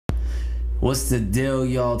What's the deal,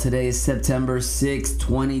 y'all? Today is September 6th,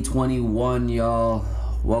 2021, y'all.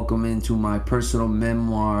 Welcome into my personal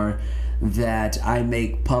memoir that I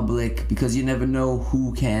make public because you never know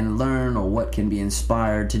who can learn or what can be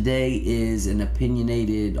inspired. Today is an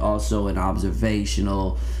opinionated, also an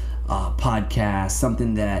observational podcast,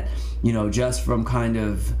 something that, just from kind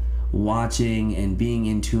of watching and being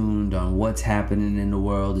in tune on what's happening in the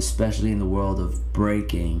world, especially in the world of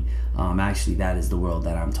breaking. Actually, that is the world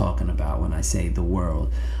that I'm talking about when I say the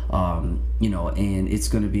world. And it's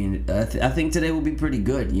going to be, I think today will be pretty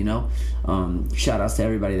good, Shout outs to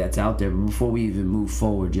everybody that's out there. But before we even move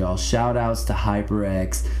forward, y'all, shout outs to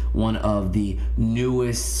HyperX, one of the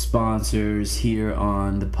newest sponsors here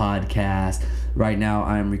on the podcast. Right now,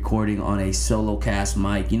 I'm recording on a SoloCast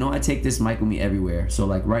mic. I take this mic with me everywhere. So,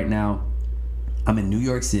 like, right now, I'm in New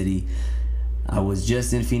York City. I was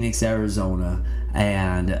just in Phoenix, Arizona,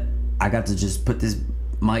 and I got to just put this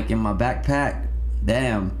mic in my backpack.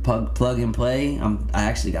 Damn, plug and play. I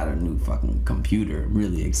actually got a new fucking computer. I'm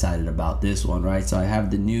really excited about this one, right? So I have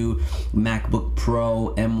the new MacBook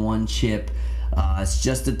Pro M1 chip. It's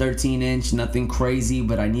just a 13-inch, nothing crazy,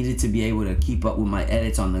 but I needed to be able to keep up with my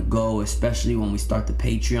edits on the go, especially when we start the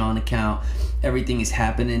Patreon account. Everything is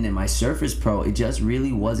happening, and my Surface Pro, it just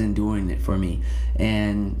really wasn't doing it for me.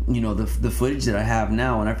 And, the footage that I have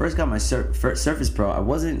now, when I first got my Surface Pro, I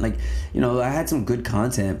wasn't like, I had some good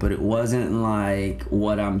content, but it wasn't like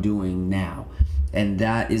what I'm doing now. And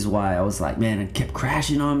that is why I was like, man, it kept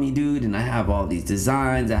crashing on me, dude. And I have all these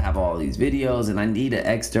designs, I have all these videos, and I need an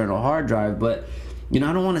external hard drive. But, I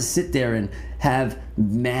don't want to sit there and have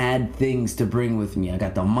mad things to bring with me. I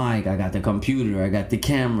got the mic, I got the computer, I got the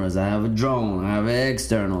cameras, I have a drone, I have an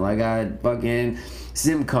external, I got fucking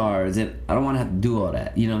SIM cards, and I don't want to have to do all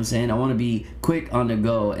that. You know what I'm saying? I want to be quick on the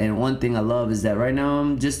go. And one thing I love is that right now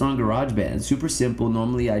I'm just on GarageBand. Super simple.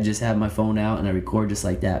 Normally I just have my phone out and I record just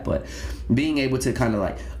like that. But being able to kind of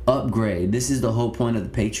like upgrade, this is the whole point of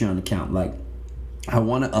the Patreon account. Like, I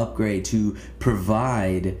want to upgrade to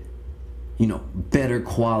provide, better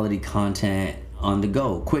quality content on the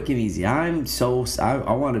go, quick and easy. I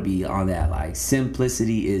want to be on that. Like,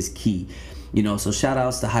 simplicity is key. So shout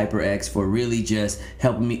outs to HyperX for really just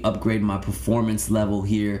helping me upgrade my performance level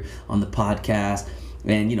here on the podcast.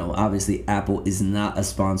 And, obviously Apple is not a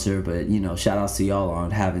sponsor, but, shout outs to y'all on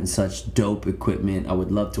having such dope equipment. I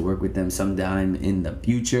would love to work with them sometime in the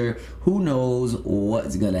future. Who knows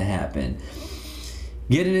what's going to happen?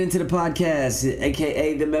 Getting into the podcast,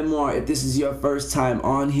 aka the memoir. If this is your first time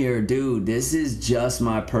on here, dude, this is just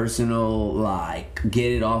my personal,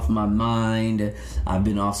 get it off my mind. I've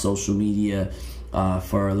been off social media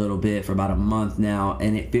for a little bit, for about a month now,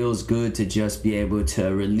 and it feels good to just be able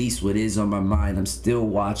to release what is on my mind. I'm still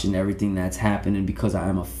watching everything that's happening because I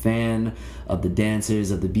am a fan of the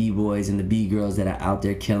dancers, of the B-boys and the B-girls that are out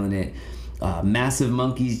there killing it. Massive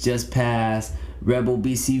Monkeys just passed. Rebel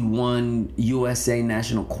BC1 USA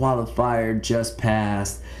National Qualifier just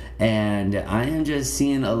passed, and I am just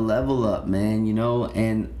seeing a level up, man,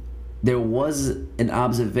 and there was an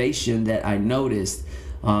observation that I noticed,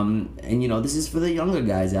 and this is for the younger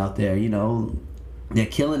guys out there, they're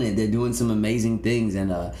killing it, they're doing some amazing things,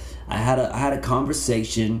 and I had a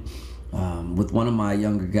conversation with one of my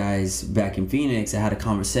younger guys back in Phoenix. I had a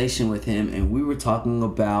conversation with him, and we were talking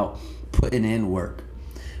about putting in work,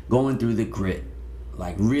 going through the grit,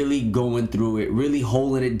 like really going through it, really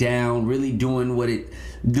holding it down, really doing what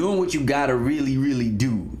you gotta really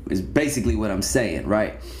do is basically what I'm saying,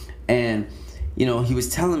 right? And he was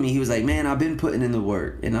telling me, he was like, man, I've been putting in the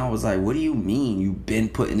work. And I was like, what do you mean you've been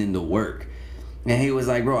putting in the work? And he was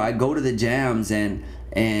like, bro, I go to the jams and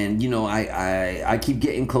I keep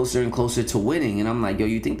getting closer and closer to winning. And I'm like, yo,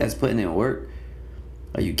 you think that's putting in work?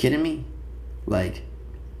 Are you kidding me? Like,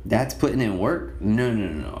 that's putting in work?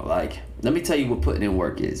 No. Like, let me tell you what putting in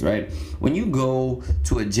work is, right? When you go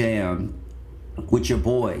to a jam with your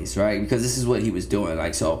boys, right? Because this is what he was doing.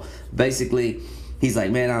 Like, so basically, he's like,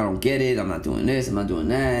 man, I don't get it. I'm not doing this. I'm not doing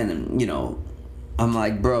that. And, I'm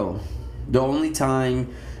like, bro, the only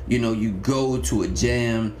time, you go to a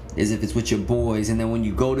jam is if it's with your boys. And then when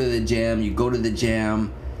you go to the jam,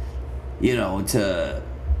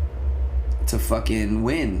 to fucking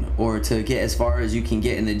win or to get as far as you can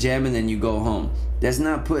get in the jam, and then you go home. That's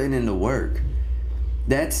not putting in the work.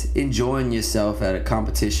 That's enjoying yourself at a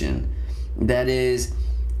competition. That is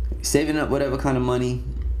saving up whatever kind of money,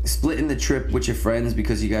 splitting the trip with your friends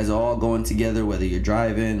because you guys are all going together, whether you're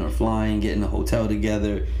driving or flying, getting a hotel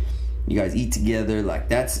together, you guys eat together. Like,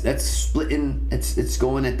 that's splitting. It's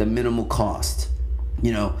going at the minimal cost.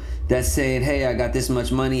 That's saying, hey, I got this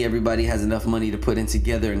much money, everybody has enough money to put in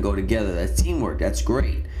together and go together. That's teamwork. That's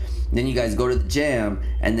great. Then you guys go to the jam,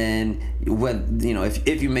 and then when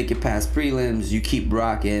if you make it past prelims, you keep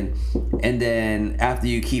rocking, and then after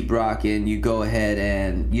you keep rocking, you go ahead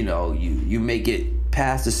and you make it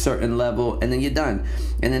past a certain level, and then you're done.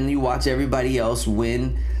 And then you watch everybody else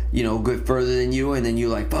win, go further than you, and then you're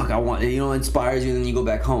like, fuck, I want, inspires you, and then you go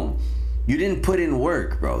back home. You didn't put in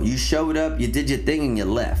work, bro. You showed up, you did your thing, and you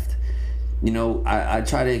left. I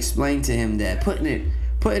try to explain to him that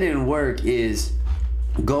putting in work is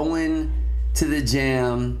going to the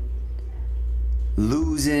jam,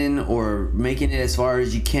 losing or making it as far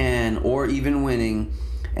as you can, or even winning,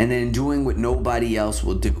 and then doing what nobody else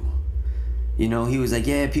will do. He was like,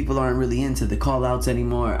 yeah, people aren't really into the call outs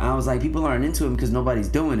anymore. I was like, people aren't into them because nobody's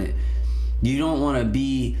doing it. You don't want to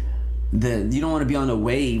be on the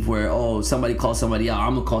wave where, somebody calls somebody out,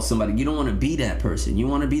 I'm gonna call somebody. You don't want to be that person. You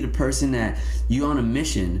want to be the person that you on a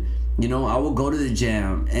mission. I will go to the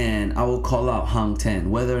jam and I will call out Hang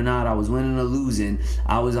Ten. Whether or not I was winning or losing,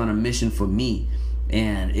 I was on a mission for me.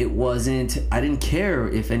 And I didn't care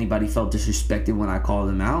if anybody felt disrespected when I called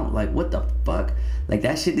them out. Like, what the fuck? Like,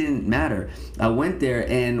 that shit didn't matter. I went there,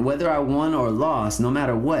 and whether I won or lost, no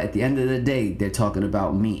matter what, at the end of the day, they're talking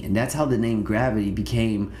about me. And that's how the name Gravity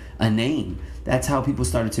became a name. That's how people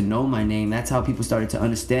started to know my name. That's how people started to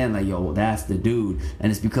understand, like, yo, that's the dude. And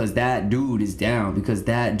it's because that dude is down, because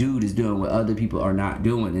that dude is doing what other people are not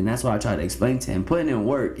doing. And that's what I try to explain to him. Putting in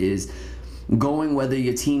work is going whether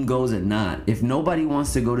your team goes or not. If nobody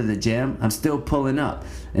wants to go to the jam, I'm still pulling up,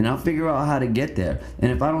 and I'll figure out how to get there.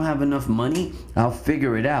 And if I don't have enough money, I'll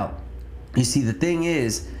figure it out. You see, the thing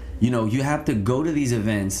is, you have to go to these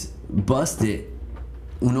events, bust it,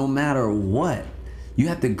 no matter what. You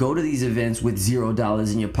have to go to these events with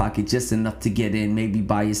 $0 in your pocket, just enough to get in, maybe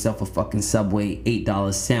buy yourself a fucking Subway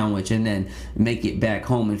 $8 sandwich, and then make it back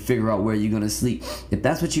home and figure out where you're gonna sleep. If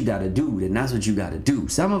that's what you gotta do, then that's what you gotta do.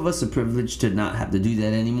 Some of us are privileged to not have to do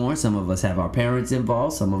that anymore. Some of us have our parents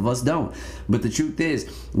involved, some of us don't. But the truth is,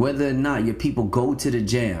 whether or not your people go to the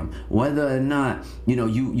jam, whether or not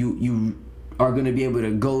you are going to be able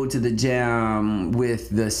to go to the jam with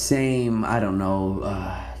the same, I don't know,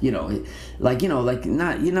 you're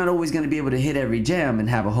not always going to be able to hit every jam and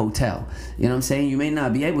have a hotel. You know what I'm saying? You may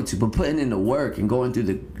not be able to, but putting in the work and going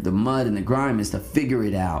through the mud and the grime is to figure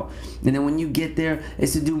it out. And then when you get there,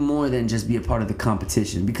 it's to do more than just be a part of the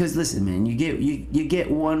competition. Because listen, man, you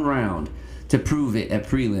get one round to prove it at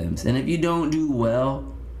prelims. And if you don't do well,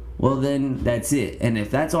 then that's it. And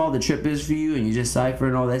if that's all the trip is for you, and you just cipher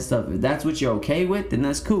and all that stuff, if that's what you're okay with, then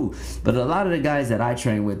that's cool. But a lot of the guys that I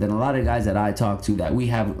train with, and a lot of guys that I talk to, that we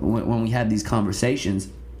have when we have these conversations,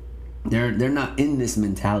 they're not in this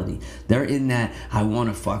mentality. They're in that, I want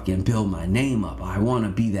to fucking build my name up. I want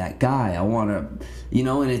to be that guy. I want to,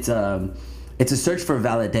 and it's a search for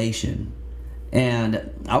validation. And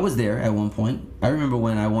I was there at one point. I remember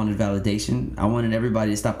when I wanted validation. I wanted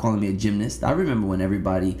everybody to stop calling me a gymnast. I remember when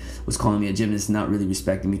everybody was calling me a gymnast, not really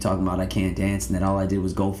respecting me, talking about I can't dance, and that all I did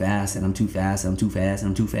was go fast, and I'm too fast, I'm too fast,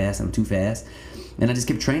 I'm too fast, I'm too fast. And I just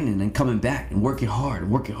kept training and coming back and working hard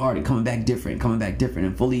and coming back different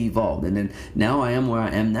and fully evolved. And then now I am where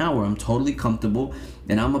I am now, where I'm totally comfortable,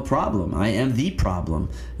 and I'm a problem. I am the problem,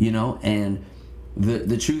 and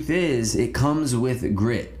the truth is, it comes with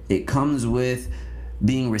grit. It comes with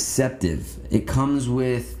being receptive. It comes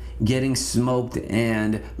with getting smoked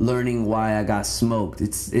and learning why I got smoked.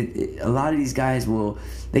 A lot of these guys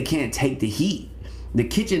they can't take the heat. The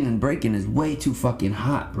kitchen and breaking is way too fucking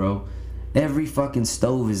hot, bro. Every fucking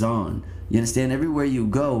stove is on. You understand? Everywhere you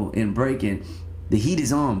go in breaking, the heat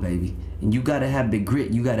is on, baby. And you gotta have the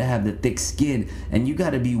grit, you gotta have the thick skin, and you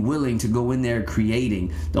gotta be willing to go in there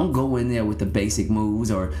creating. Don't go in there with the basic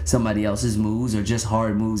moves or somebody else's moves or just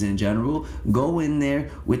hard moves in general. Go in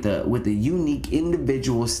there with a unique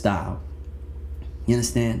individual style. You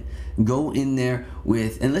understand? Go in there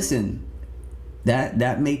and listen,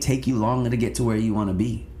 that may take you longer to get to where you want to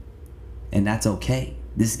be, and that's okay.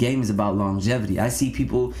 This game is about longevity. I see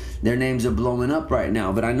people, their names are blowing up right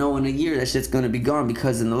now, but I know in a year that shit's going to be gone,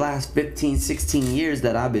 because in the last 15, 16 years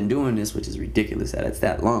that I've been doing this, which is ridiculous that it's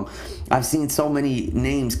that long, I've seen so many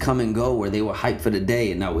names come and go where they were hyped for the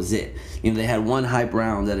day and that was it. They had one hype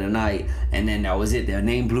round at a night and then that was it. Their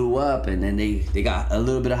name blew up and then they got a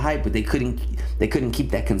little bit of hype, but they couldn't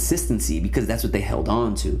keep that consistency because that's what they held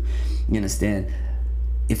on to. You understand?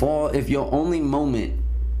 If your only moment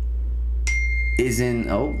isn't,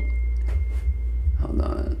 hold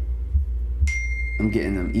on, I'm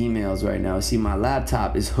getting them emails right now. See, my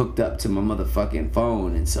laptop is hooked up to my motherfucking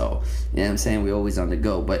phone, and so, you know what I'm saying, we're always on the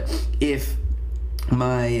go. But if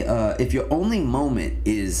your only moment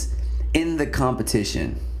is in the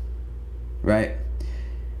competition, right,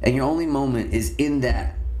 and your only moment is in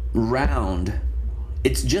that round,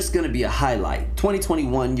 it's just going to be a highlight.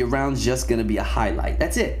 2021, your round's just going to be a highlight.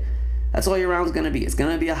 That's it. That's all your round's going to be. It's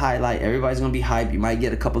going to be a highlight. Everybody's going to be hyped. You might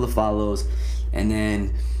get a couple of follows, and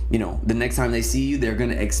then, you know, the next time they see you, they're going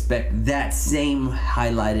to expect that same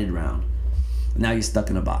highlighted round. Now you're stuck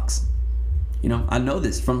in a box. You know, I know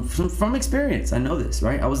this from experience. I know this,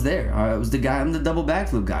 right? I was there. I was the guy. I'm the double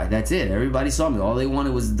backflip guy. That's it. Everybody saw me. All they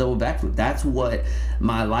wanted was the double backflip. That's what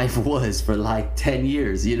my life was for like 10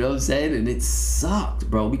 years. You know what I'm saying? And it sucked,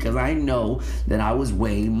 bro, because I know that I was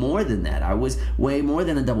way more than that. I was way more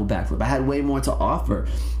than a double backflip. I had way more to offer.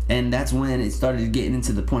 And that's when it started getting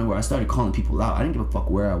into the point where I started calling people out. I didn't give a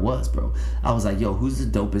fuck where I was, bro. I was like, yo, who's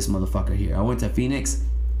the dopest motherfucker here? I went to Phoenix.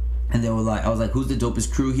 And they were like, I was like, who's the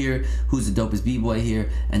dopest crew here? Who's the dopest b-boy here?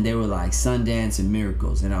 And they were like, Sundance and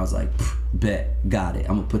Miracles. And I was like, bet, got it.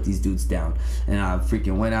 I'm gonna put these dudes down. And I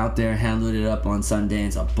freaking went out there, handled it up on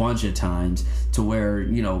Sundance a bunch of times to where,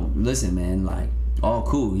 you know, listen, man, like, all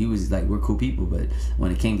cool. He was like, we're cool people. But when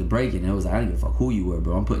it came to breaking, it was like, I don't give a fuck who you were,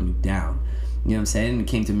 bro. I'm putting you down. You know what I'm saying? And it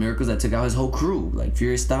came to Miracles, I took out his whole crew, like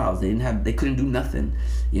Furious Styles. They couldn't do nothing,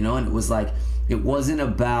 you know? And it was like, it wasn't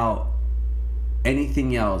about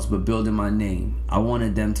anything else but building my name. I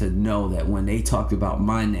wanted them to know that when they talked about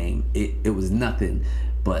my name, it was nothing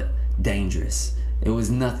but dangerous. It was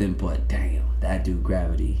nothing but, damn, that dude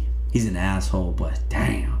Gravity, he's an asshole, but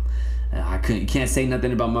damn, you can't say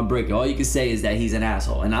nothing about my break. All you can say is that he's an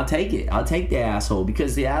asshole, and I'll take it. I'll take the asshole,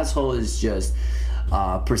 because the asshole is just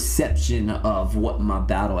perception of what my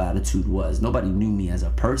battle attitude was. Nobody knew me as a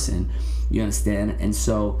person, you understand? And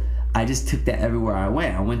so I just took that everywhere I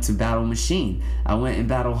went. I went to Battle Machine. I went and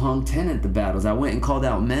battled Hung 10 at the battles. I went and called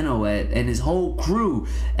out Menno and his whole crew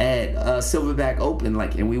at Silverback Open.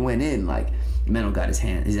 Like, and we went in, like, Menno got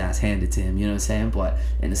his ass handed to him, you know what I'm saying? But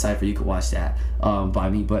in the cypher, you could watch that by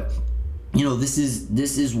me. But, you know, this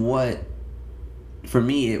is what, for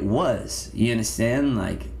me, it was. You understand?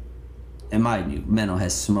 Like, and mind you, Menno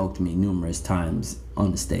has smoked me numerous times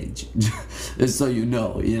on the stage. Just so you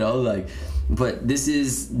know, like, but these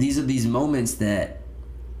are these moments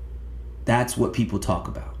that's what people talk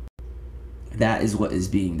about. That is what is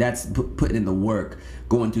being, that's putting in the work,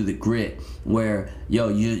 going through the grit, where, yo,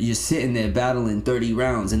 you're sitting there battling 30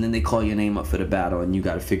 rounds, and then they call your name up for the battle, and you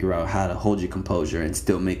got to figure out how to hold your composure and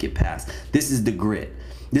still make it past. This is the grit.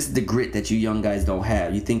 This is the grit that you young guys don't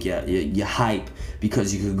have. You think you're hype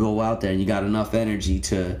because you could go out there and you got enough energy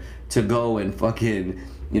to go and fucking,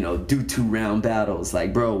 you know, do 2-round battles.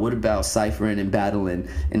 Like, bro, what about ciphering and battling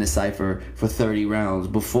in a cipher for 30 rounds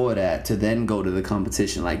before that to then go to the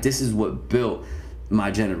competition? Like, this is what built my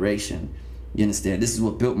generation. You understand? This is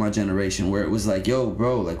what built my generation, where it was like, yo,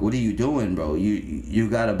 bro, like, what are you doing, bro? You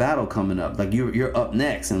got a battle coming up. Like, you're up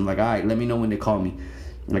next. And I'm like, all right, let me know when they call me.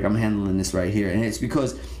 Like, I'm handling this right here. And it's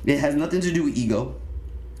because it has nothing to do with ego.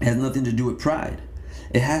 It has nothing to do with pride.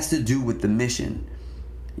 It has to do with the mission.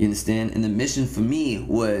 You understand? And the mission for me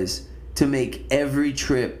was to make every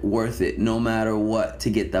trip worth it, no matter what, to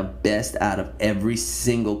get the best out of every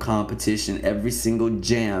single competition, every single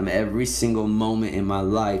jam, every single moment in my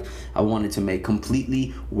life. I wanted to make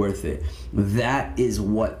completely worth it. That is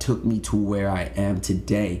what took me to where I am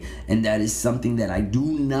today. And that is something that I do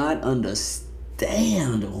not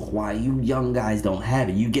understand why you young guys don't have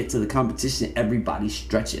it. You get to the competition, everybody's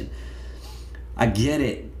stretching. I get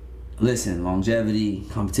it. Listen, longevity,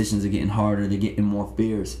 competitions are getting harder, they're getting more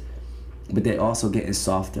fierce, but they're also getting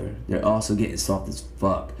softer. They're also getting soft as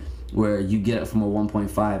fuck, where you get up from a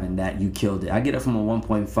 1.5 and that you killed it. I get up from a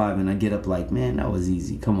 1.5 and I get up like, man, that was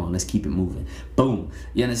easy. Come on, let's keep it moving. Boom.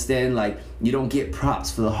 You understand? Like, you don't get props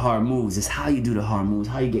for the hard moves. It's how you do the hard moves,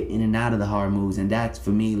 how you get in and out of the hard moves. And that's, for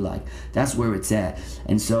me, like, that's where it's at.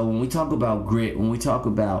 And so when we talk about grit, when we talk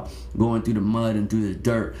about going through the mud and through the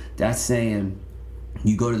dirt, that's saying,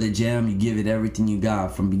 you go to the gym, you give it everything you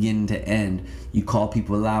got from beginning to end. You call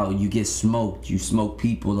people out, you get smoked, you smoke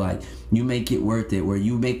people. Like, you make it worth it, where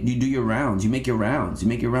you do your rounds, you make your rounds,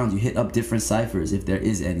 you hit up different ciphers, if there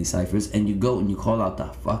is any ciphers, and you go and you call out the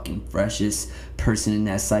fucking freshest person in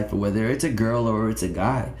that cipher, whether it's a girl or it's a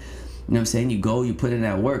guy. You know what I'm saying? You go, you put in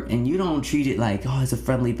that work, and you don't treat it like, oh, it's a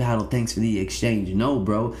friendly battle, thanks for the exchange. No,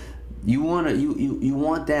 bro. You want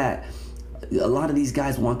that. A lot of these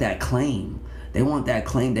guys want that claim. They want that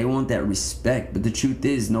claim, they want that respect. But the truth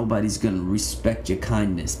is, nobody's gonna respect your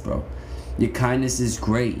kindness, bro. Your kindness is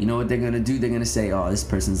great. You know what they're gonna do? They're gonna say, oh, this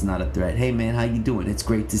person's not a threat. Hey man, how you doing? It's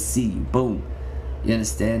great to see you. Boom. You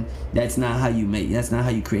understand? That's not how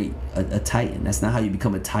you create a titan. That's not how you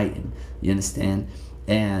become a titan. You understand?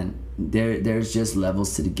 And there's just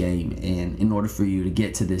levels to the game, and in order for you to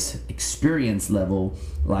get to this experience level,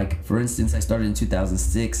 like for instance, I started in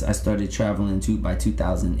 2006, I started traveling by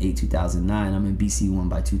 2008, 2009, I'm in BC1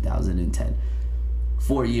 by 2010.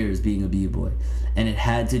 4 years being a b-boy, and it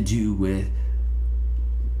had to do with,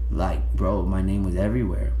 like, bro, my name was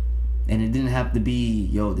everywhere. And it didn't have to be,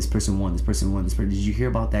 yo, this person won, this person won, this person. Did you hear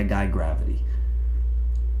about that guy Gravity?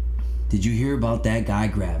 Did you hear about that guy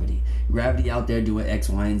Gravity? Gravity out there doing X,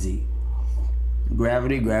 Y, and Z.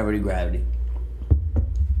 Gravity.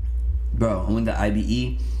 Bro, I went to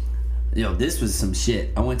IBE. Yo, this was some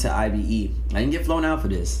shit. I went to IBE. I didn't get flown out for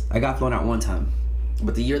this. I got flown out one time.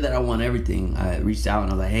 But the year that I won everything, I reached out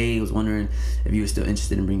and I was like, hey, I was wondering if you were still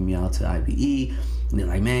interested in bringing me out to IBE. And they're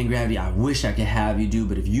like, man, Gravity, I wish I could have you, dude,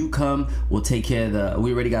 but if you come, we'll take care of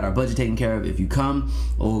we already got our budget taken care of. If you come,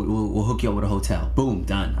 we'll hook you up with a hotel. Boom,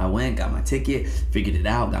 done. I went, got my ticket, figured it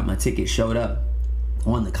out, got my ticket, showed up.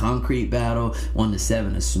 Won the concrete battle, won the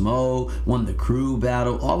 7 of Smoke, won the crew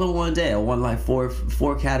battle, all in one day. I won like four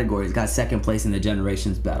categories, got second place in the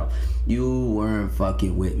generations battle. You weren't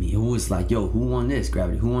fucking with me. It was like, yo, who won this?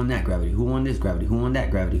 Gravity. Who won that? Gravity. Who won this? Gravity. Who won that?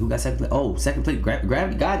 Gravity. Who got second place? Oh, second place,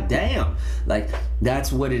 Gravity. God damn. Like,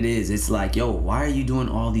 that's what it is. It's like, yo, why are you doing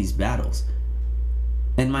all these battles?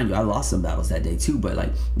 And mind you, I lost some battles that day too, but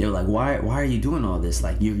like, they were like, why are you doing all this?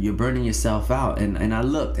 Like, you're burning yourself out. And I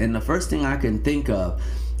looked, and the first thing I can think of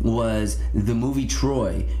was the movie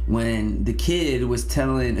Troy, when the kid was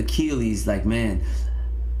telling Achilles, like, man,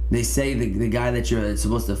 they say the guy that you're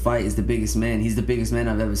supposed to fight is the biggest man. He's the biggest man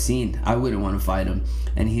I've ever seen. I wouldn't want to fight him.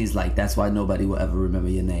 And he's like, that's why nobody will ever remember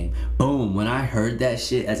your name. Boom. When I heard that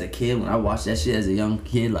shit as a kid, when I watched that shit as a young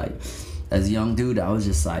kid, like, as a young dude, I was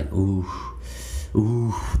just like, ooh,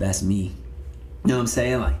 that's me. You know what I'm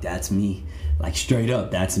saying? Like, that's me. Like, straight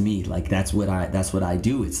up, that's me. Like, that's what I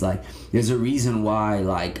do. It's like, there's a reason why,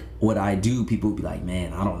 like, what I do, people be like,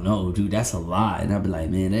 man, I don't know, dude, that's a lot. And I'll be like,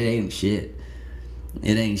 man, it ain't shit.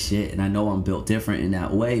 It ain't shit. And I know I'm built different in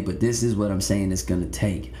that way, but this is what I'm saying it's gonna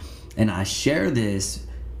take. And I share this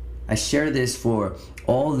for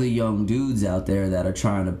all the young dudes out there that are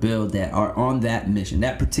trying to build, that are on that mission,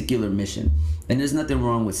 that particular mission. And there's nothing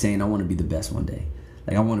wrong with saying I want to be the best one day.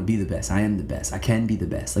 Like, I want to be the best. I am the best. I can be the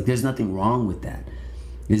best. Like, there's nothing wrong with that.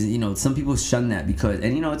 Is, you know, some people shun that because,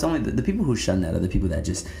 and you know, it's only the people who shun that are the people that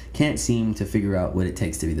just can't seem to figure out what it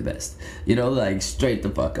takes to be the best. You know, like, straight the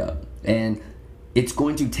fuck up. And it's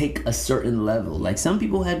going to take a certain level. Like, some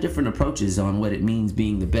people have different approaches on what it means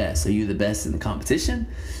being the best. Are you the best in the competition?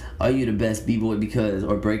 Are you the best b-boy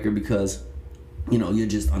or breaker because, you know, you're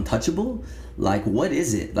just untouchable? Like, what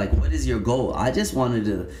is it? Like, what is your goal? I just wanted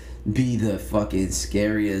to be the fucking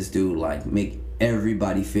scariest dude, like, make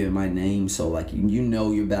everybody fear my name. So, like, you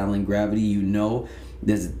know, you're battling Gravity, you know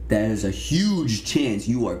there's a huge chance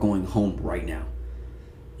you are going home right now.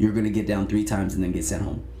 You're gonna get down 3 times and then get sent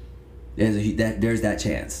home. There's that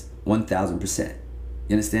chance, 1,000%.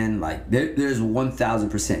 You understand? Like, there's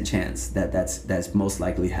 1,000% chance that's most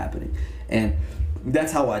likely happening. And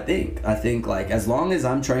that's how I think. I think, like, as long as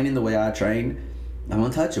I'm training the way I train, I'm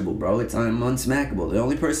untouchable, bro. I'm unsmackable. The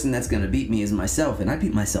only person that's gonna beat me is myself, and I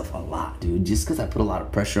beat myself a lot, dude, just because I put a lot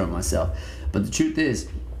of pressure on myself. But the truth is,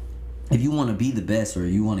 if you want to be the best, or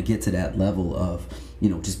you want to get to that level of, you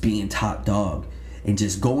know, just being top dog and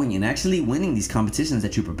just going and actually winning these competitions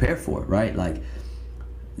that you prepare for, right? Like,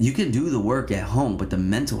 you can do the work at home, but the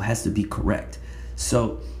mental has to be correct.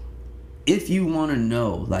 So if you want to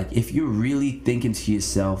know, like, if you're really thinking to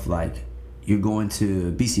yourself, like, you're going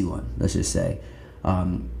to BC1, let's just say,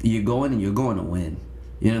 you're going to win.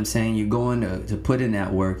 You know what I'm saying? You're going to put in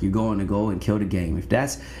that work. You're going to go and kill the game. If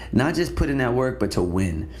that's not just put in that work, but to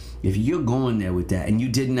win. If you're going there with that and you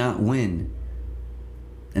did not win,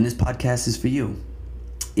 and this podcast is for you.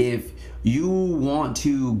 If you want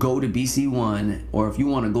to go to BC1, or if you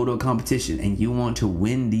want to go to a competition and you want to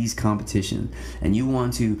win these competitions, and you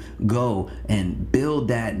want to go and build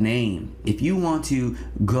that name, if you want to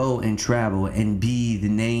go and travel and be the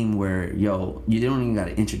name where, yo, you don't even got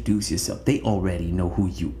to introduce yourself, they already know who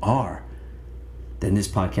you are, then this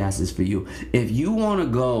podcast is for you. If you want to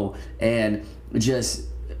go and just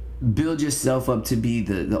build yourself up to be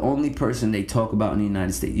the only person they talk about in the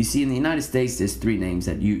United States. You see, in the United States, there's 3 names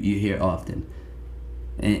that you hear often.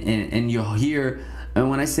 And you'll hear,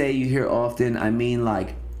 and when I say you hear often, I mean,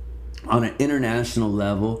 like, on an international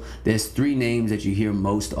level, there's 3 names that you hear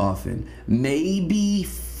most often. Maybe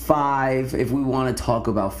 5 if we want to talk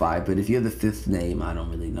about 5, but if you're the 5th name, I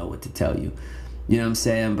don't really know what to tell you. You know what I'm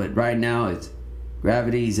saying? But right now, it's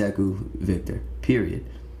Gravity, Zeku, Victor, period.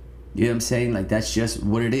 You know what I'm saying? Like, that's just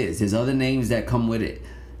what it is. There's other names that come with it.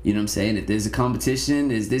 You know what I'm saying? If there's a competition,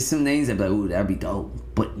 there's some names that be like, ooh, that'd be dope.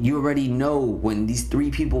 But you already know when these 3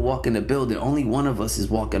 people walk in the building, only one of us is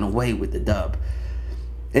walking away with the dub.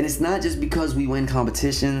 And it's not just because we win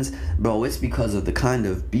competitions, bro. It's because of the kind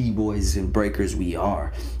of b-boys and breakers we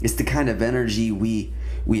are. It's the kind of energy we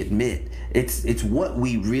admit. It's what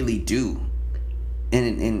we really do.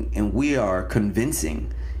 And we are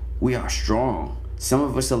convincing. We are strong. Some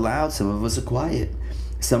of us are loud, some of us are quiet.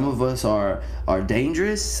 Some of us are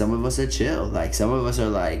dangerous, some of us are chill. Like, some of us are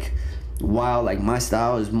like wild. Like, my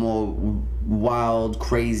style is more wild,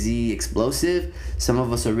 crazy, explosive. Some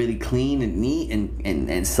of us are really clean and neat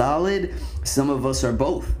and solid. Some of us are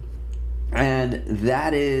both. And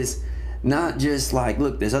that is not just like,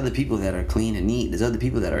 look, there's other people that are clean and neat, there's other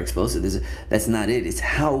people that are explosive. That's not it. It's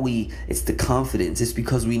it's the confidence. It's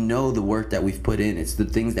because we know the work that we've put in. It's the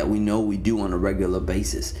things that we know we do on a regular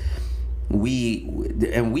basis.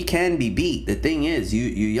 We can be beat. The thing is, you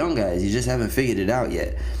young guys, you just haven't figured it out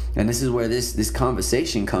yet. And this is where this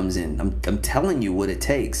conversation comes in. I'm telling you what it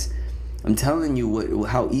takes. I'm telling you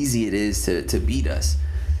how easy it is to beat us.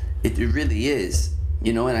 It really is.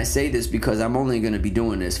 You know, and I say this because I'm only going to be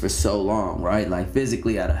doing this for so long, right? Like,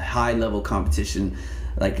 physically at a high level competition,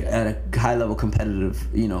 like at a high level competitive,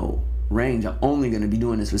 range, I'm only going to be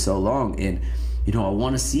doing this for so long. And I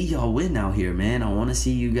want to see y'all win out here, man. I want to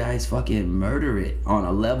see you guys fucking murder it on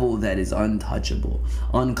a level that is untouchable,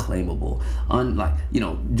 unclaimable,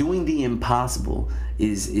 doing the impossible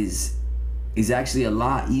is actually a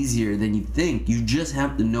lot easier than you think. You just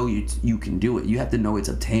have to know you can do it. You have to know it's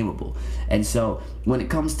obtainable. And so when it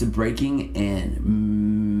comes to breaking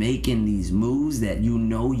and making these moves that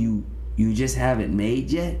you just haven't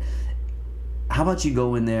made yet, how about you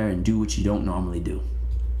go in there and do what you don't normally do?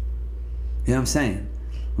 You know what I'm saying?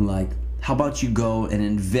 Like, how about you go and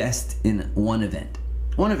invest in one event?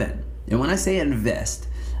 One event. And when I say invest,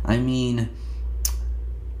 I mean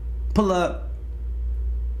pull up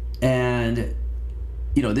and,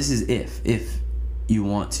 this is if you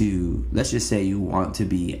want to, let's just say you want to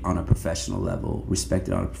be on a professional level,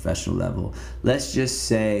 respected on a professional level. Let's just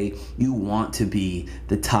say you want to be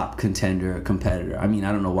the top competitor. I mean,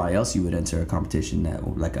 I don't know why else you would enter a competition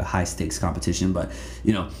like a high stakes competition, but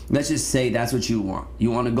let's just say that's what you want.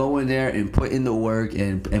 You want to go in there and put in the work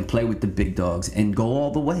and play with the big dogs and go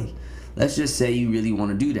all the way. Let's just say you really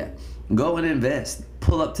want to do that. Go and invest.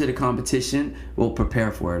 Pull up to the competition. We'll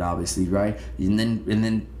prepare for it, obviously, right? And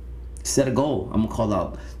then set a goal. I'm gonna call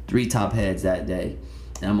out 3 top heads that day,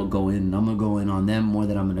 and I'm gonna go in on them more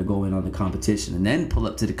than I'm gonna go in on the competition, and then pull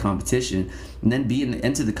up to the competition, and then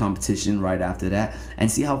enter the competition right after that, and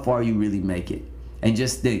see how far you really make it. And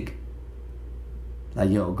just think, like,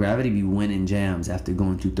 yo, Gravity be winning jams after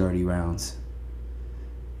going through 30 rounds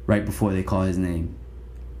right before they call his name.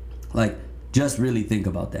 Like, just really think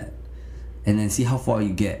about that, and then see how far you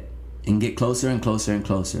get. And get closer and closer and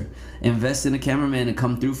closer. Invest in a cameraman to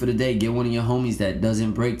come through for the day. Get one of your homies that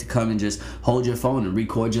doesn't break to come and just hold your phone and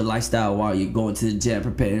record your lifestyle while you're going to the gym,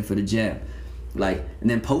 preparing for the gym. Like, and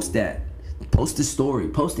then post that. Post the story.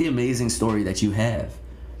 Post the amazing story that you have.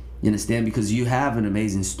 You understand? Because you have an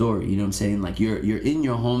amazing story. You know what I'm saying? Like, you're in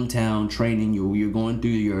your hometown training. You're going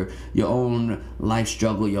through your own life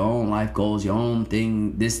struggle, your own life goals, your own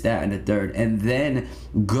thing, this, that, and the third. And then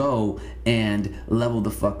go and level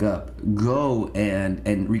the fuck up. Go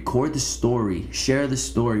and record the story. Share the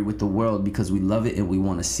story with the world because we love it and we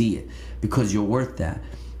want to see it. Because you're worth that.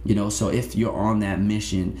 So if you're on that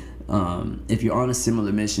mission, if you're on a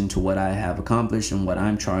similar mission to what I have accomplished and what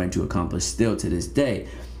I'm trying to accomplish still to this day,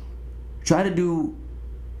 try to do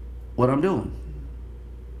what I'm doing.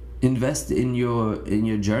 Invest in your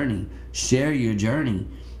journey. Share your journey,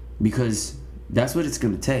 because that's what it's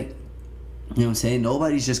going to take. You know what I'm saying?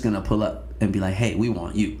 Nobody's just going to pull up and be like, hey, we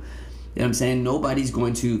want you. You know what I'm saying? Nobody's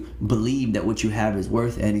going to believe that what you have is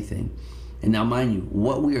worth anything. And now, mind you,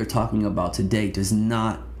 what we are talking about today does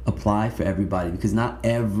not apply for everybody, because not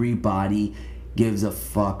everybody gives a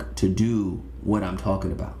fuck to do what I'm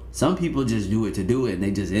talking about. Some people just do it to do it, and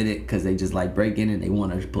they just in it because they just like breaking and they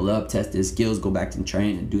want to pull up, test their skills, go back and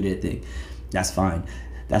train and do their thing. That's fine.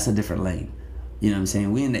 That's a different lane. You know what I'm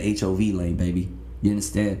saying? We in the HOV lane, baby. You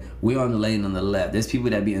understand? We're on the lane on the left. There's people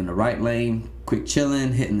that be in the right lane, quick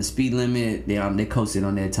chilling, hitting the speed limit. They coasting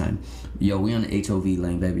on their time. Yo, we on the HOV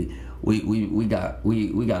lane, baby. We got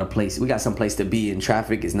a place. We got some place to be, and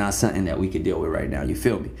traffic is not something that we can deal with right now. You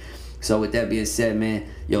feel me? So with that being said, man,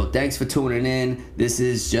 yo, thanks for tuning in. This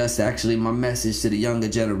is just actually my message to the younger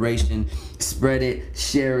generation. Spread it,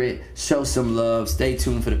 share it, show some love. Stay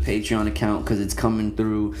tuned for the Patreon account because it's coming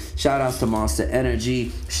through. Shout outs to Monster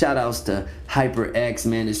Energy. Shout outs to HyperX,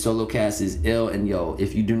 man. This solo cast is ill. And yo,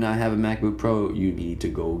 if you do not have a MacBook Pro, you need to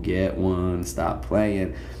go get one. Stop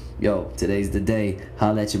playing. Yo, today's the day.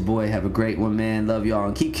 Holla at your boy. Have a great one, man. Love y'all.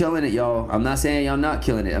 And keep killing it, y'all. I'm not saying y'all not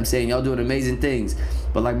killing it. I'm saying y'all doing amazing things.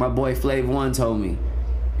 But like my boy Flav One told me,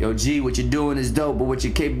 yo, G, what you're doing is dope, but what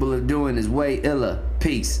you're capable of doing is way iller.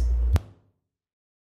 Peace.